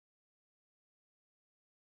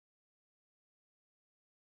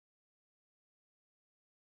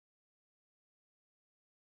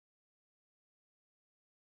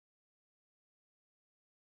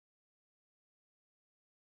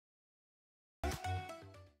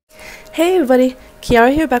Hey everybody,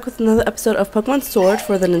 Kiara here, back with another episode of Pokemon Sword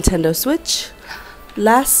for the Nintendo Switch.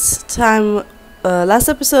 Last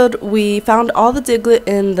episode we found all the Diglett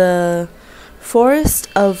in the Forest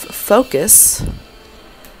of Focus.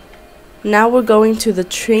 Now we're going to the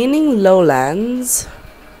training Lowlands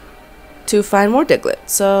to find more Diglett.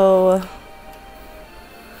 So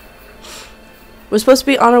we're supposed to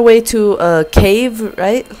be on our way to a cave,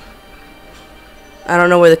 right? I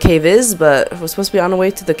don't know where the cave is, but we're supposed to be on our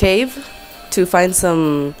way to the cave to find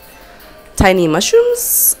some tiny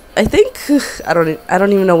mushrooms, I think. I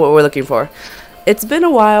don't even know what we're looking for. It's been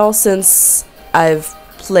a while since I've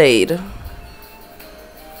played,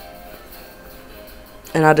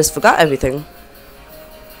 and I just forgot everything.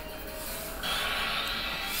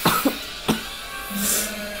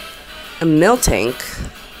 A Miltank.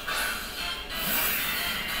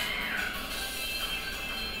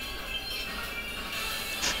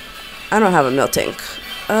 I don't have a Miltank.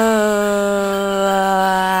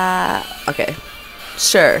 Okay.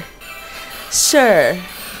 Sure.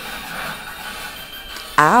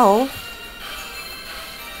 Ow.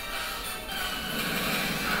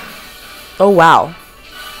 Oh, wow.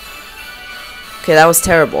 Okay, that was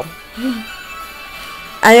terrible.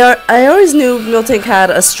 I always knew Miltank had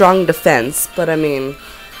a strong defense, but I mean,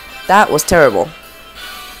 that was terrible.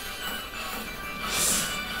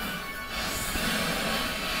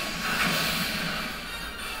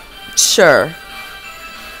 Sure.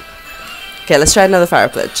 Okay, let's try another Fire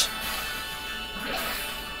Pledge.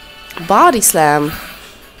 Body Slam.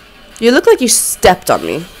 You look like you stepped on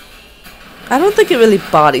me. I don't think it really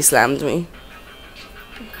body slammed me.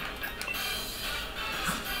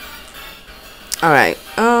 Alright,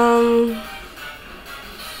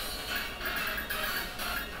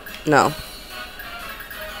 no.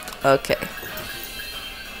 Okay.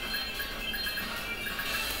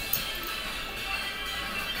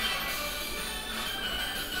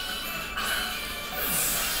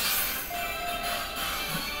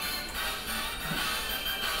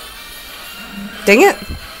 Dang it.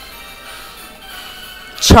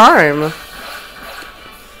 Charm.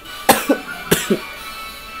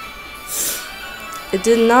 It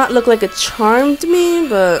did not look like it charmed me,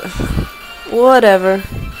 but whatever.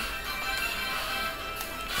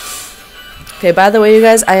 Okay, by the way, you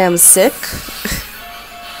guys, I am sick.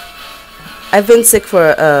 I've been sick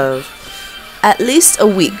for at least a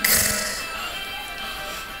week.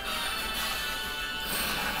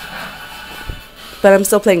 But I'm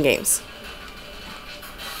still playing games.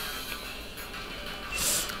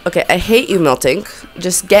 Okay, I hate you, Miltank.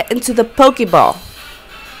 Just get into the Pokeball.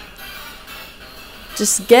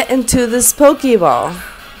 Just get into this Pokeball.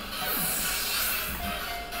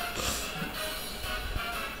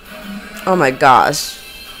 Oh my gosh.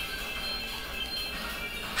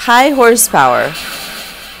 High horsepower.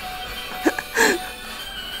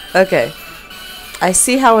 Okay. I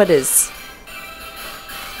see how it is.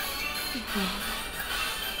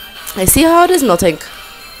 I see how it is, Miltank.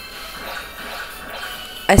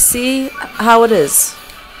 I see how it is.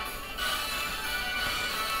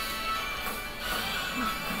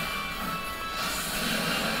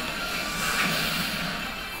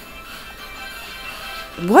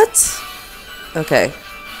 What? Okay.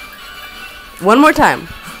 One more time.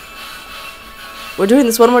 We're doing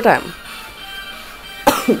this one more time.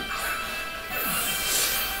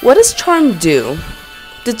 What does Charm do?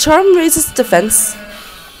 Did Charm raise its defense?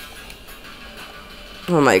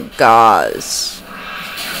 Oh my gosh.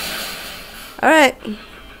 Alright.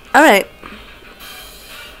 Alright.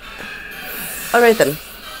 Alright then.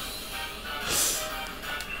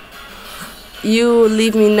 You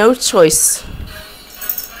leave me no choice.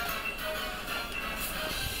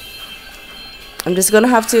 I'm just gonna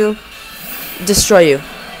have to destroy you.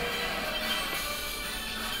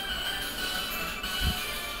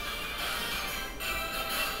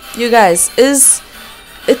 You guys, is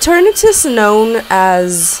Eternatus known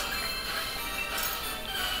as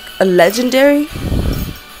a legendary?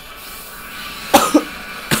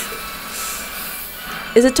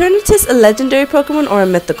 Is Eternatus a legendary Pokemon or a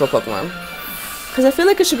mythical Pokemon? Because I feel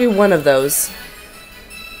like it should be one of those.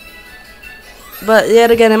 But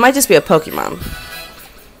yet again, it might just be a Pokemon.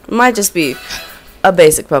 It might just be a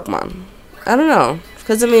basic Pokemon. I don't know.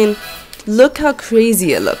 Because, I mean, look how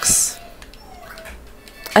crazy it looks.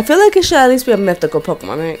 I feel like it should at least be a mythical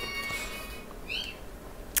Pokemon, right?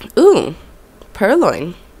 Ooh.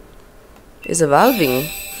 Purloin is evolving.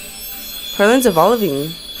 Purloin's evolving.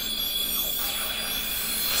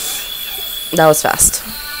 That was fast.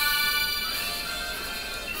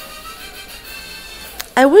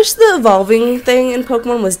 I wish the evolving thing in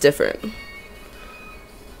Pokemon was different.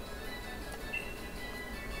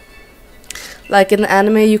 Like in the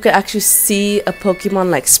anime, you could actually see a Pokemon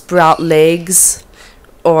like sprout legs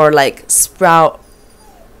or like sprout,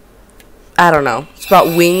 I don't know, sprout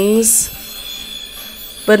wings.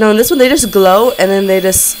 But no, in this one they just glow and then they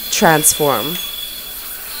just transform.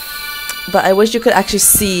 But I wish you could actually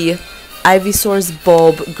see Ivysaur's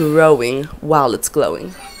bulb growing while it's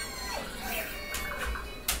glowing.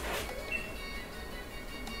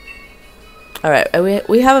 Alright,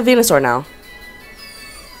 we have a Venusaur now.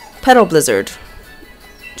 Petal Blizzard.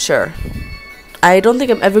 Sure. I don't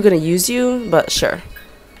think I'm ever gonna use you, but sure.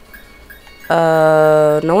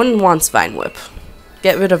 No one wants Vine Whip.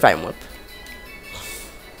 Get rid of Vine Whip.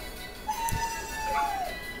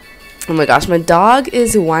 Oh my gosh, my dog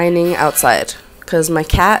is whining outside because my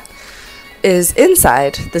cat is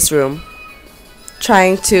inside this room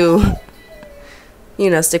trying to, you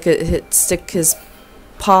know, stick his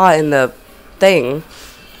paw in the thing.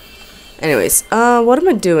 Anyways, what am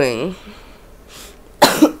I doing?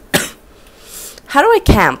 How do I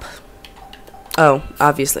camp? Oh,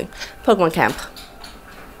 obviously. Pokemon Camp.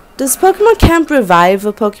 Does Pokemon Camp revive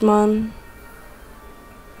a Pokemon?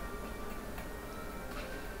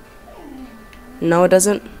 No, it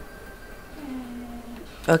doesn't?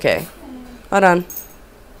 Okay. Hold on.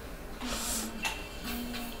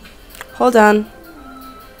 Hold on.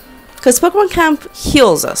 Because Pokemon Camp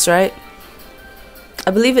heals us, right?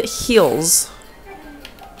 I believe it heals.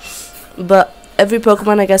 But every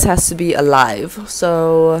Pokemon, I guess, has to be alive.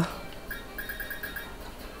 So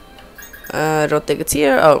I don't think it's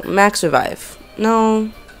here. Oh, Max Revive.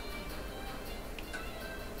 No.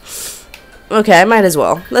 Okay, I might as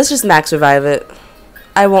well. Let's just Max Revive it.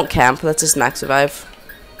 I won't camp. Let's just Max Revive.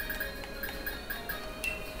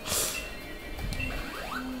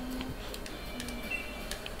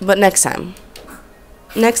 But next time.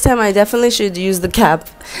 Next time I definitely should use the camp.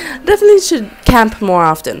 Definitely should camp more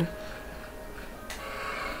often.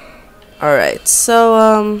 Alright,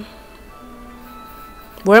 so,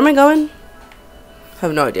 where am I going? I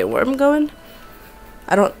have no idea where I'm going.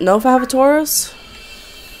 I don't know if I have a Tauros.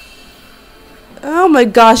 Oh my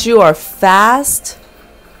gosh, you are fast.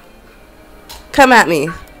 Come at me.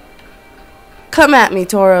 Come at me,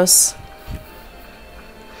 Tauros.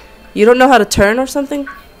 You don't know how to turn or something?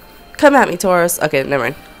 Come at me, Tauros. Okay, never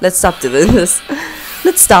mind. Let's stop doing this.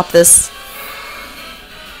 Let's stop this.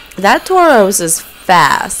 That Tauros is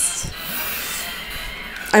fast.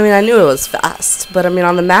 I mean, I knew it was fast, but I mean,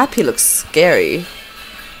 on the map, he looks scary.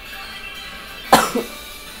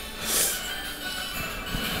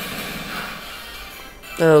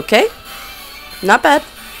 Okay. Not bad.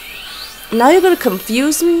 Now you're gonna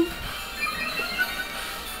confuse me?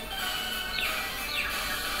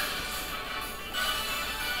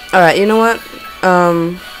 Alright, you know what?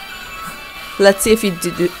 Let's see if you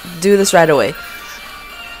do this right away.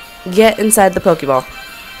 Get inside the Pokeball.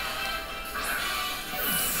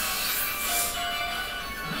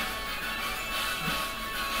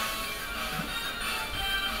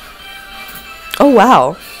 Oh,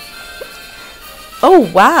 wow.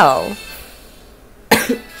 Oh, wow.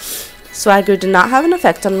 Swagger did not have an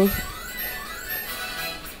effect on me.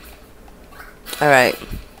 Alright.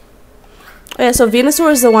 Oh yeah, so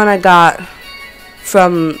Venusaur is the one I got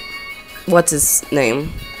from, what's his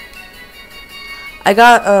name? I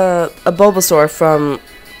got a Bulbasaur from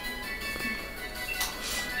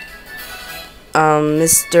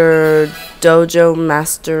Mr. Dojo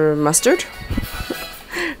Master Mustard.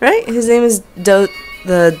 Right? His name is the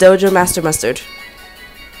Dojo Master Mustard.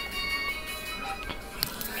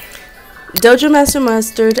 Dojo Master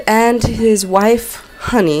Mustard and his wife,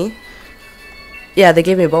 Honey. Yeah, they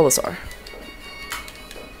gave me a Bulbasaur.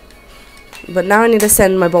 But now I need to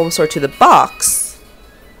send my Bulbasaur to the box.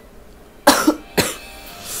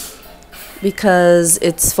 Because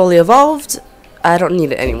it's fully evolved. I don't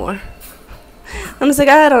need it anymore. I'm just like,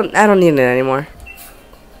 I don't need it anymore.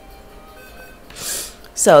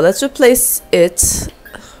 So let's replace it.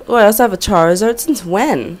 Oh, I also have a Charizard. Since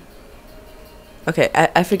when? Okay,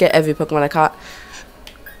 I forget every Pokemon I caught.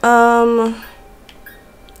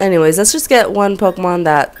 Anyways, let's just get one Pokemon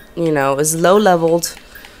that, you know, is low leveled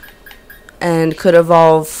and could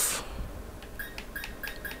evolve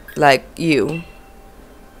like you.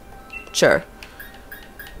 Sure.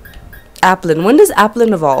 Applin. When does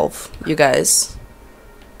Applin evolve, you guys?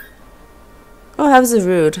 Oh, I have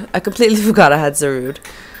Zarude. I completely forgot I had Zarude.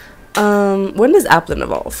 When does Applin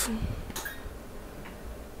evolve?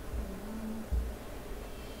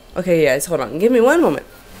 Okay, guys, hold on. Give me one moment.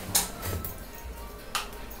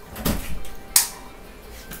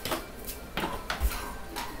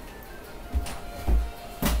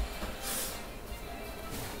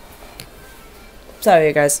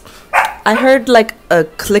 Sorry, guys. I heard like a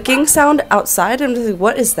clicking sound outside. I'm just like,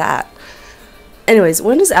 what is that? Anyways,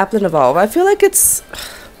 when does Applin evolve? I feel like it's...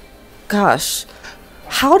 Gosh.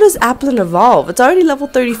 How does Applin evolve? It's already level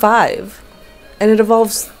 35. And it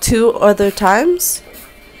evolves 2 other times?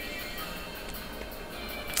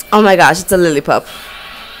 Oh my gosh, it's a Lillipup.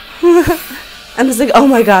 I'm just like, oh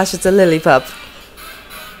my gosh, it's a Lillipup.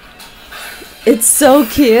 It's so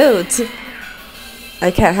cute.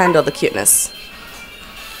 I can't handle the cuteness.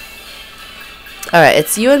 Alright,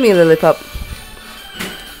 it's you and me, Lillipup.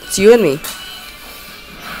 It's you and me.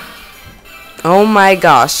 Oh my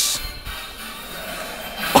gosh.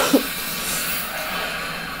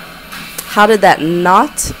 How did that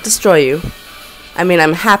not destroy you? I mean,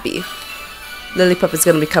 I'm happy. Lillipup is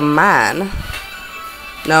gonna become mine.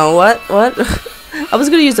 No, what? What? I was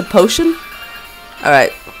gonna use a potion?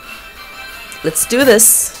 Alright. Let's do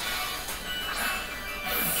this.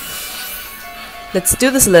 Let's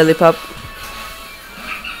do this, Lillipup.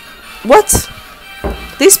 What?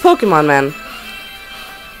 These Pokemon, man.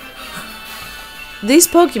 These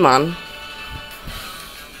Pokemon.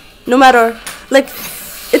 No matter, like,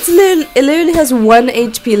 it literally has 1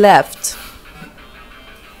 HP left.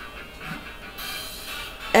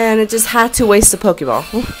 And it just had to waste a Pokeball.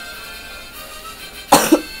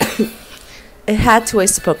 It had to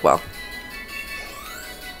waste a Pokeball.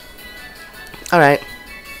 Alright.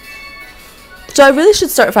 So I really should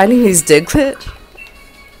start finding these Diglett.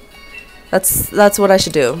 That's what I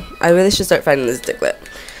should do. I really should start finding this Diglett.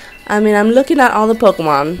 I mean, I'm looking at all the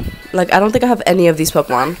Pokemon. Like, I don't think I have any of these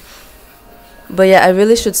Pokemon. But yeah, I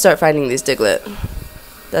really should start finding these Diglett.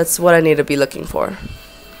 That's what I need to be looking for.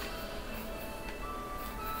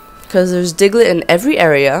 Because there's Diglett in every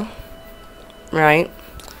area. Right?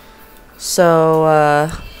 So,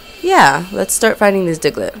 yeah. Let's start finding these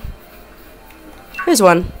Diglett. Here's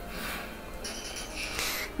one.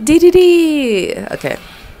 D. Okay.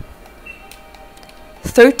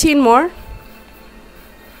 13 more?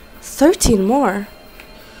 13 more?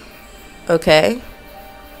 Okay.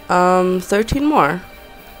 13 more.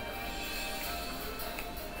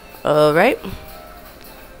 Alright.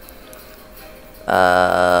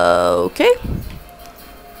 Okay.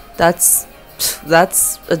 That's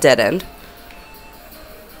a dead end.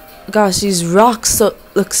 Gosh, these rocks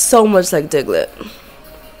look so much like Diglett.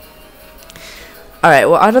 Alright,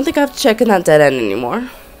 well, I don't think I have to check in that dead end anymore.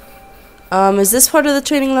 Is this part of the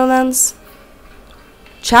training lowlands?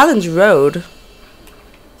 Challenge Road.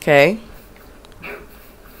 Okay.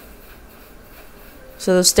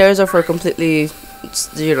 So the stairs are for completely,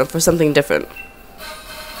 you know, for something different.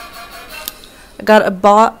 I got a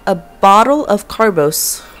bottle of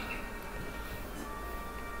Carbos.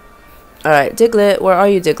 Alright, Diglett, where are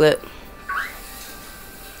you, Diglett?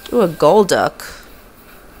 Ooh, a Golduck.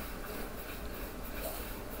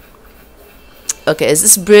 Okay, is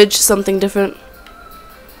this bridge something different?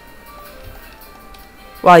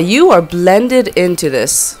 Wow, you are blended into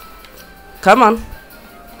this. Come on.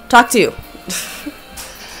 Talk to you.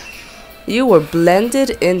 You were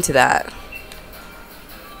blended into that.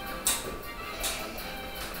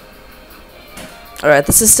 Alright,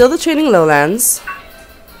 this is still the training lowlands.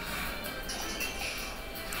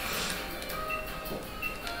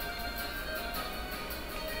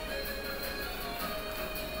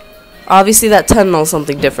 Obviously that tunnel is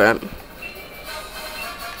something different.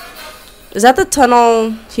 Is that the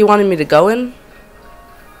tunnel he wanted me to go in?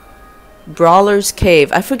 Brawler's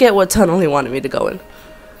Cave. I forget what tunnel he wanted me to go in.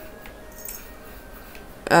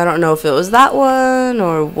 I don't know if it was that one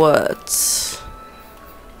or what.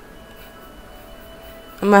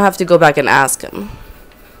 I might have to go back and ask him.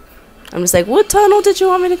 I'm just like, what tunnel did you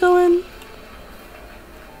want me to go in?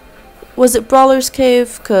 Was it Brawler's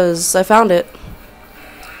Cave? Because I found it.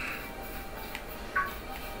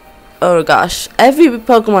 Oh gosh, every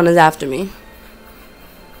Pokemon is after me.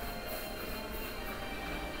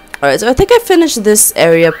 Alright, so I think I finished this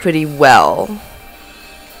area pretty well.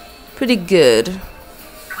 Pretty good.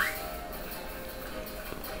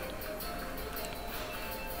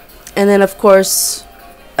 And then of course,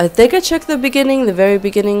 I think I checked the beginning, the very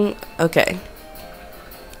beginning. Okay.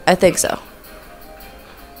 I think so.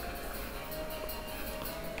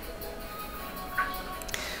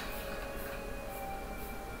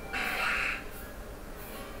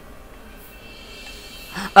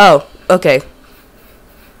 Oh, okay.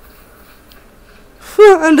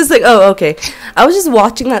 I'm just like, oh, okay. I was just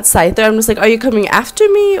watching that Scyther. I'm just like, are you coming after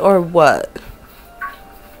me or what?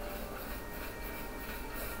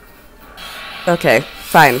 Okay,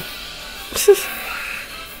 fine.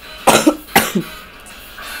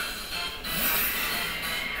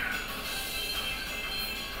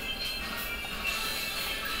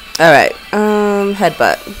 Alright,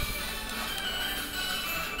 headbutt.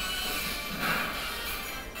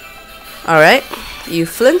 Alright, you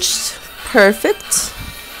flinched. Perfect.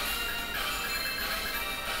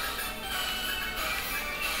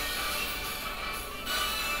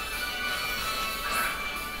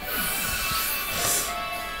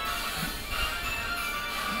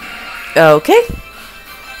 Okay.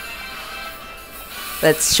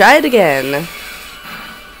 Let's try it again.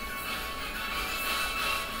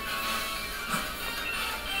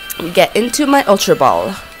 Get into my Ultra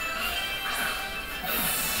Ball.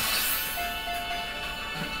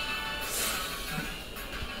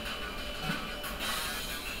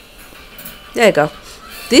 There you go.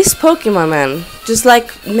 These Pokemon, man, just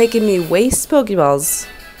like making me waste Pokeballs.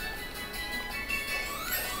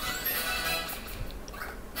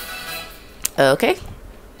 Okay.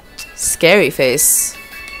 Scary face.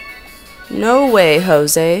 No way,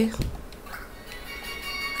 Jose.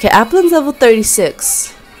 Okay, Applin's level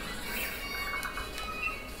 36.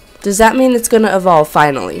 Does that mean it's gonna evolve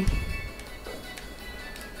finally?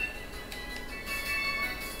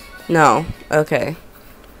 No. Okay.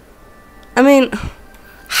 I mean,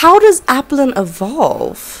 how does Applin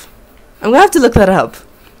evolve? I'm gonna have to look that up.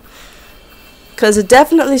 Because it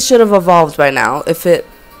definitely should have evolved by now if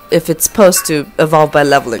it's supposed to evolve by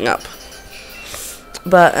leveling up.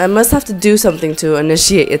 But I must have to do something to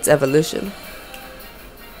initiate its evolution.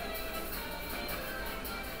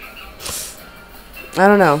 I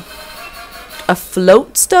don't know. A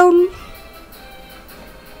float stone?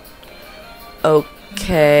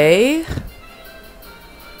 Okay.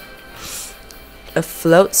 A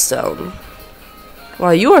float stone.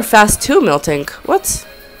 Wow, you are fast too, Miltank. What?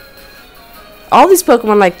 All these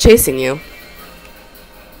Pokemon like chasing you.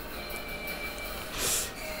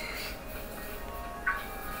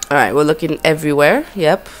 Alright, we're looking everywhere.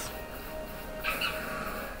 Yep.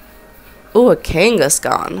 Ooh, a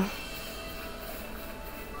Kangaskhan.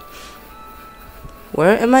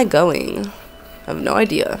 Where am I going? I have no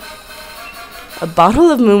idea. A bottle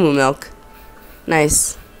of Moo Moo milk.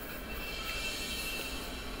 Nice.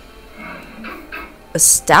 A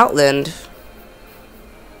Stoutland.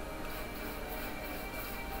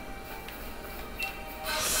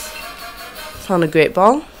 Found a Great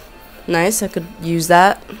Ball. Nice, I could use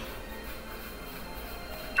that.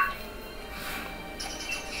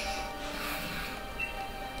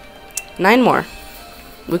 Nine more.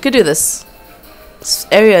 We could do this. This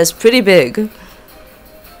area is pretty big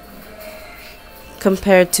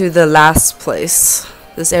compared to the last place.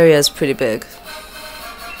 This area is pretty big.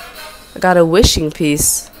 I got a wishing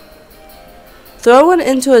piece. Throw one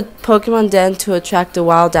into a Pokemon den to attract a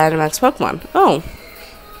wild Dynamax Pokemon. Oh.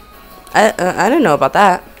 I didn't know about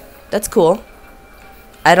that. That's cool.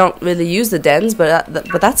 I don't really use the dens, but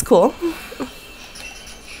that's cool.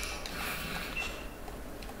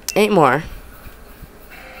 8 more.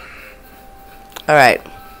 Alright.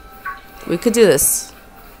 We could do this.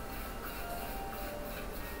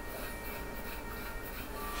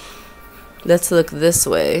 Let's look this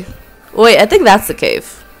way. Wait, I think that's the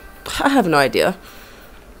cave. I have no idea.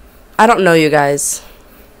 I don't know, you guys.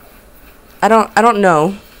 I don't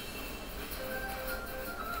know.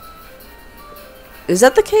 Is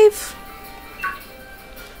that the cave?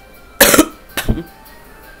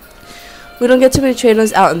 We don't get too many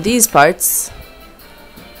trainers out in these parts.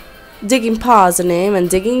 Digging Paw's a name and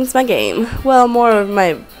digging's my game. Well, more of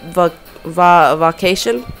my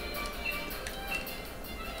vocation.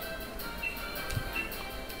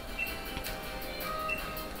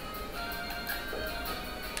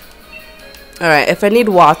 Alright, if I need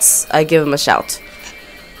Watts, I give him a shout.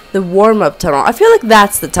 The warm-up tunnel. I feel like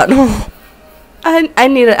that's the tunnel. I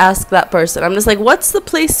need to ask that person. I'm just like, what's the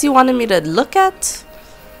place you wanted me to look at?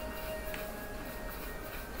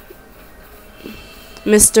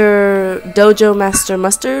 Mr. Dojo Master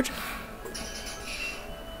Mustard?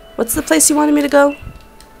 What's the place you wanted me to go?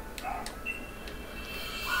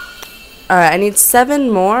 Alright, I need 7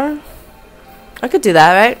 more. I could do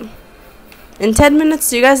that, right? In 10 minutes?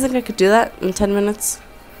 Do you guys think I could do that in 10 minutes?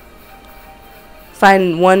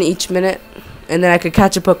 Find 1 each minute, and then I could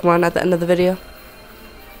catch a Pokemon at the end of the video.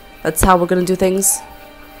 That's how we're gonna do things.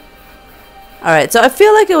 Alright, so I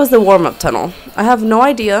feel like it was the warm-up tunnel. I have no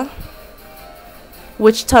idea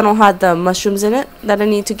which tunnel had the mushrooms in it that I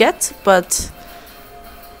need to get, but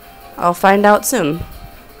I'll find out soon.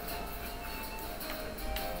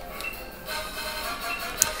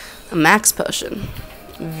 A max potion.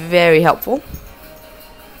 Very helpful.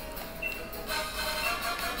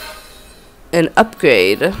 An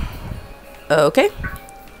upgrade. Okay.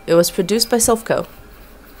 It was produced by Selfco.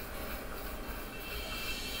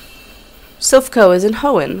 Silphco is in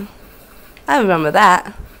Hoenn. I remember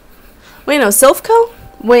that. Wait, no, Silphco?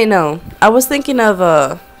 Wait, no. I was thinking of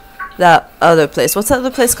that other place. What's that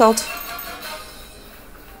other place called?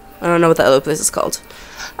 I don't know what that other place is called.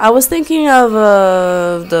 I was thinking of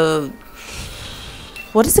the...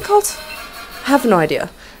 What is it called? I have no idea.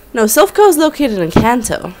 No, Silphco is located in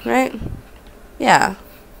Kanto, right? Yeah,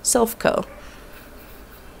 Silphco.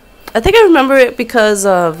 I think I remember it because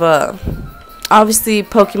of, obviously,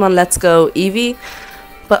 Pokemon Let's Go Eevee,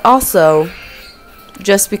 but also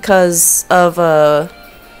just because of,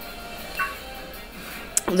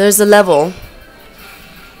 there's a level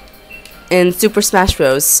in Super Smash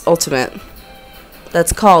Bros. Ultimate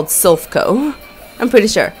that's called Silphco. I'm pretty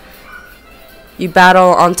sure. You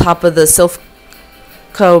battle on top of the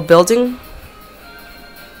Silphco building.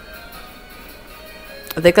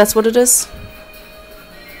 I think that's what it is.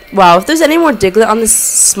 Wow, if there's any more Diglett on this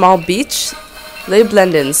small beach, they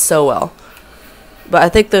blend in so well. But I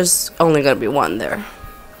think there's only gonna be one there.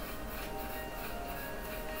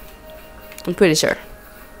 I'm pretty sure.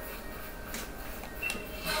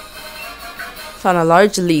 Found a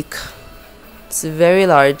large leak. It's very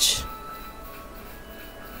large.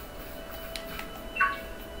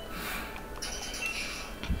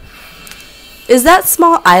 Is that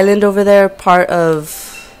small island over there part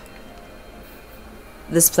of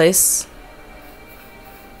this place?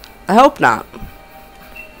 I hope not.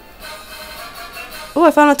 Oh,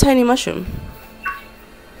 I found a tiny mushroom.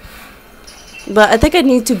 But I think I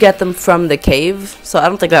need to get them from the cave, so I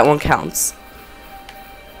don't think that one counts.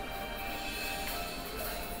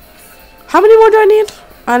 How many more do I need?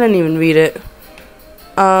 I didn't even read it.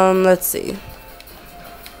 Let's see.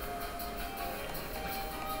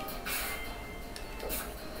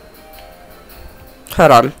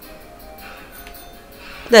 Hold on.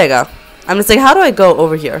 There you go. I'm just like, how do I go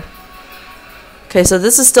over here? Okay, so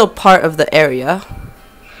this is still part of the area.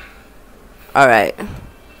 Alright.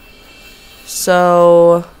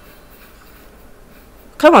 So...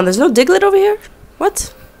 Come on, there's no Diglett over here?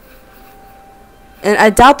 What? And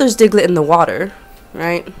I doubt there's Diglett in the water,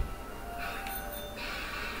 right?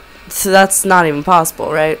 So that's not even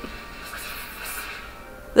possible, right?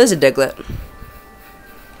 There's a Diglett.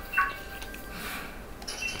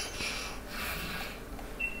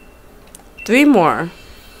 Three more.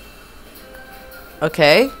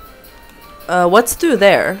 Okay. What's through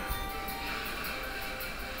there?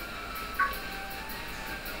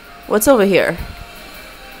 What's over here?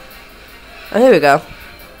 Oh, here we go.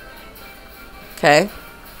 Okay.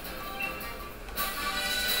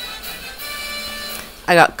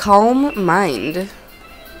 I got Calm Mind.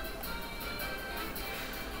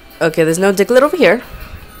 Okay, there's no Diglett over here.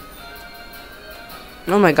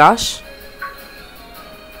 Oh my gosh.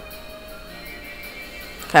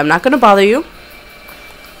 Okay, I'm not gonna bother you.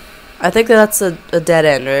 I think that's a dead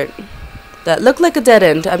end, right? That looked like a dead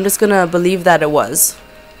end. I'm just gonna believe that it was.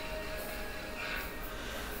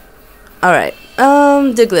 Alright.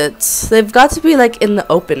 Diglett. They've got to be like in the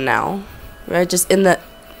open now. Right? Just in the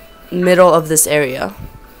middle of this area.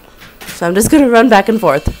 So I'm just gonna run back and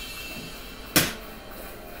forth.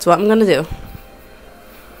 That's what I'm gonna do.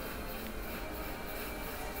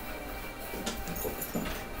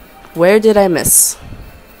 Where did I miss?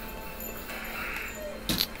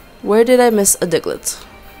 Where did I miss a Diglett?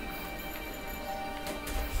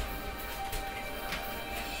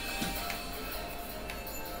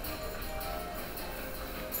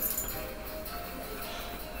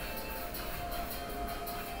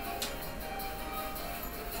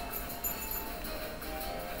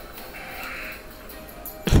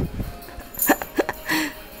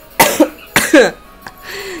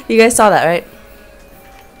 You guys saw that, right?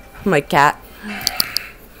 My cat.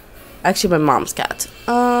 Actually, my mom's cat.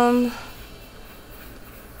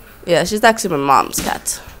 Yeah, she's actually my mom's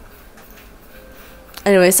cat.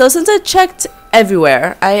 Anyway, so since I checked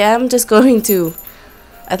everywhere, I am just going to,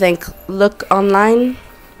 I think, look online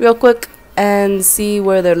real quick and see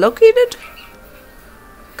where they're located.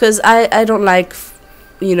 Because I don't like,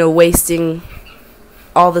 you know, wasting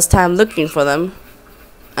all this time looking for them.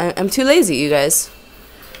 I'm too lazy, you guys.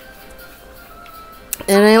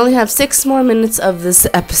 And I only have 6 more minutes of this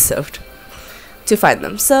episode to find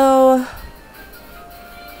them. So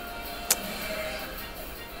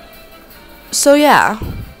yeah.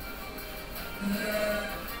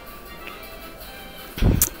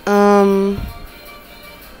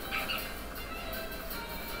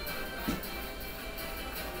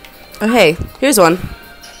 Oh hey, here's one.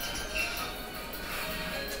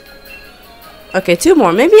 Okay, 2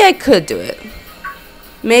 more. Maybe I could do it.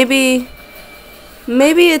 Maybe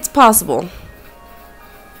it's possible.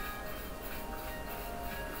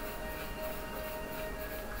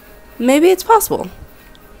 maybe it's possible.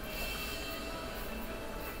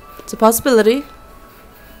 It's a possibility.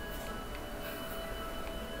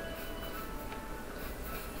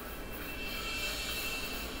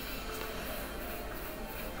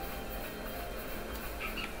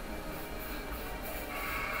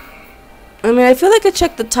 I mean, I feel like I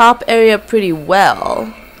checked the top area pretty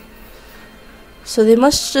well. So they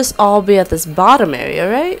must just all be at this bottom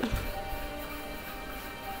area, right?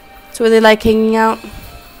 It's where they like hanging out.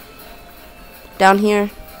 Down here.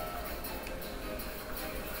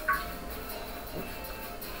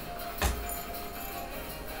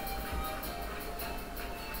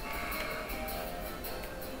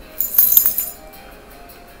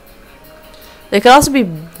 They could also be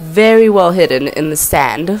very well hidden in the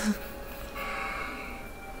sand.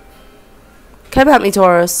 Come at me,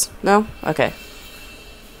 Taurus. No? Okay.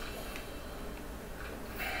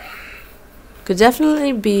 Could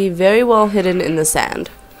definitely be very well hidden in the sand.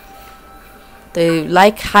 They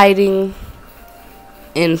like hiding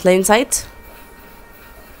in plain sight.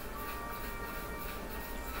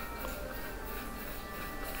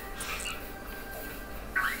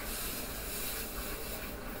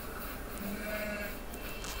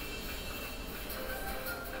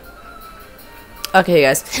 Okay,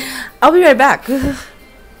 guys. I'll be right back.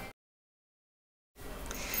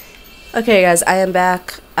 Okay, guys, I am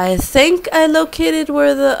back. I think I located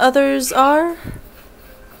where the others are.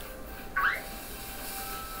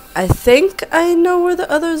 I think I know where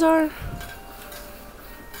the others are.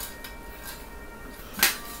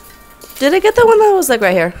 Did I get the one that was like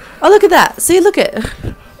right here? Oh, look at that. See, look at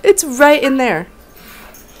it. It's right in there.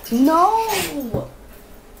 No!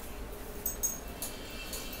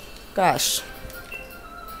 Gosh.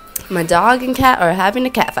 My dog and cat are having a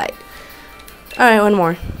cat fight. Alright, one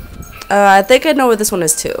more. I think I know where this one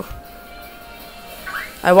is too.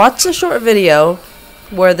 I watched a short video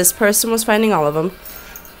where this person was finding all of them.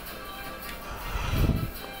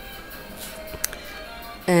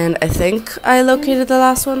 And I think I located the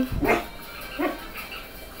last one.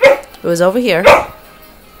 It was over here.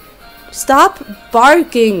 Stop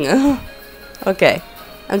barking! Okay.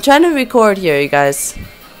 I'm trying to record here, you guys.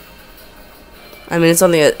 I mean, it's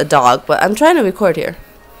only a dog, but I'm trying to record here.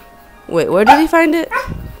 Wait, where did he find it?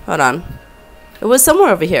 Hold on. It was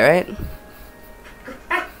somewhere over here, right?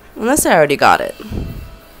 Unless I already got it.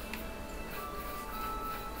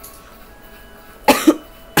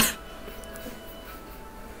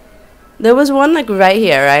 There was one like right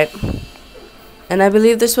here, right? And I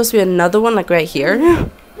believe there's supposed to be another one like right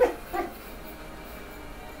here.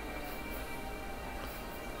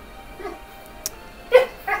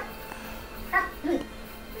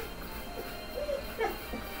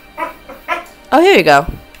 Oh, here you go.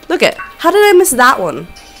 Look it. How did I miss that one?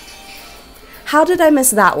 How did I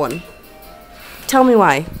miss that one? Tell me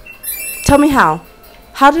why. Tell me how.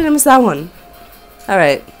 How did I miss that one?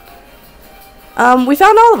 Alright. We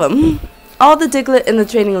found all of them. All the Diglett in the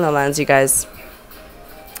training lowlands, you guys.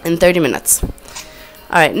 In 30 minutes.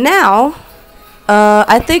 Alright, now,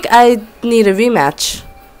 I think I need a rematch.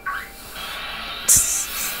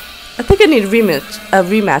 I think I need a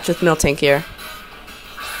rematch with Miltank here.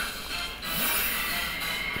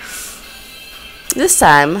 This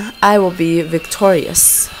time, I will be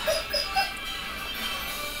victorious.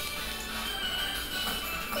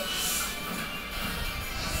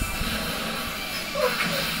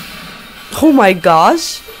 Oh my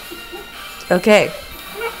gosh. Okay.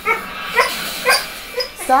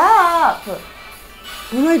 Stop! Oh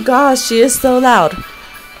my gosh, she is so loud.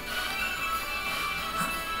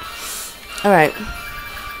 Alright.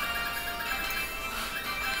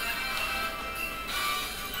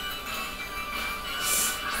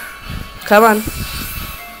 Come on.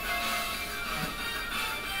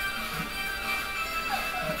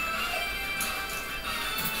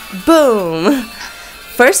 Boom!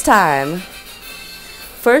 First time.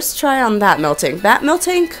 First try on that Miltank. That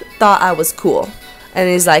Miltank thought I was cool. And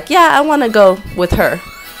he's like, yeah, I want to go with her.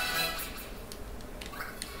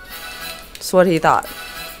 That's what he thought.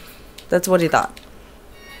 That's what he thought.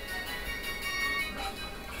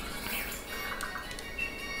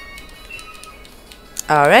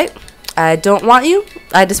 Alright. I don't want you.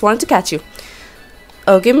 I just wanted to catch you.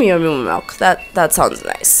 Oh, give me your moo milk. That sounds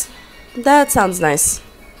nice. That sounds nice.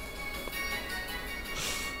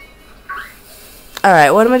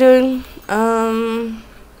 Alright, what am I doing?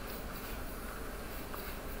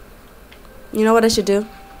 You know what I should do?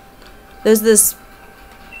 There's this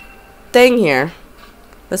thing here.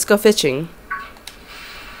 Let's go fishing.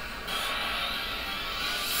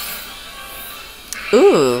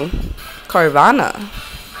 Ooh, Carvana.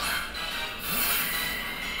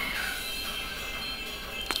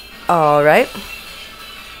 Alright.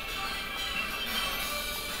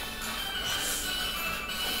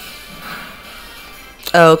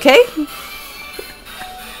 Okay.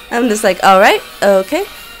 I'm just like, alright, okay.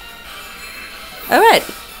 Alright.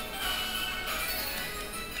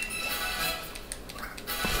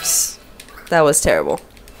 That was terrible.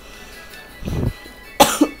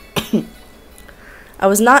 I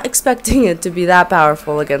was not expecting it to be that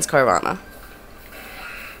powerful against Carvana.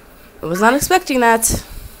 I was not expecting that.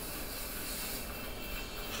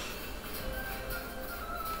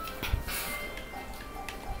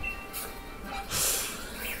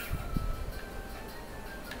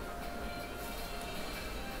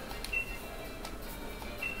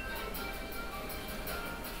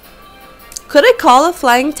 Could I call a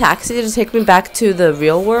flying taxi to take me back to the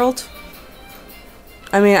real world?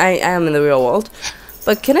 I mean, I am in the real world.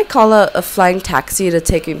 But can I call a flying taxi to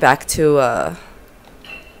take me back to,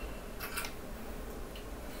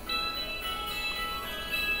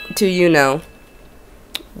 you know,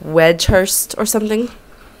 Wedgehurst or something?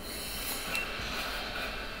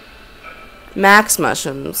 Max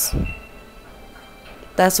mushrooms.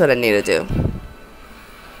 That's what I need to do.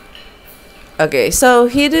 Okay, so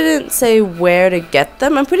he didn't say where to get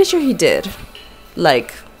them. I'm pretty sure he did.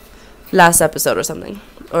 Like, last episode or something.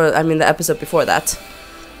 Or, I mean, the episode before that.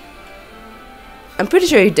 I'm pretty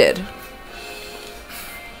sure he did.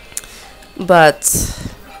 But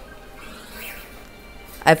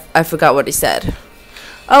I forgot what he said.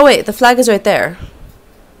 Oh, wait, the flag is right there.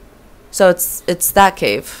 So it's that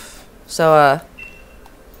cave. So,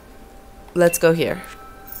 let's go here.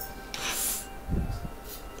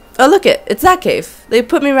 Oh, look it's that cave. They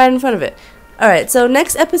put me right in front of it. Alright, so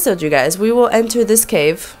next episode, you guys, we will enter this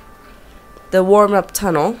cave. The warm-up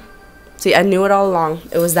tunnel. See, I knew it all along.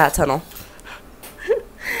 It was that tunnel.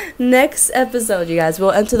 Next episode, you guys,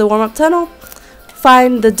 we'll enter the warm-up tunnel.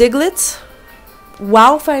 Find the Diglett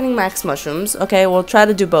while finding max mushrooms. Okay, we'll try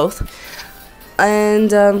to do both.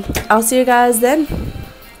 And I'll see you guys then.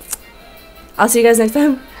 I'll see you guys next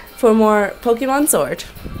time for more Pokemon Sword.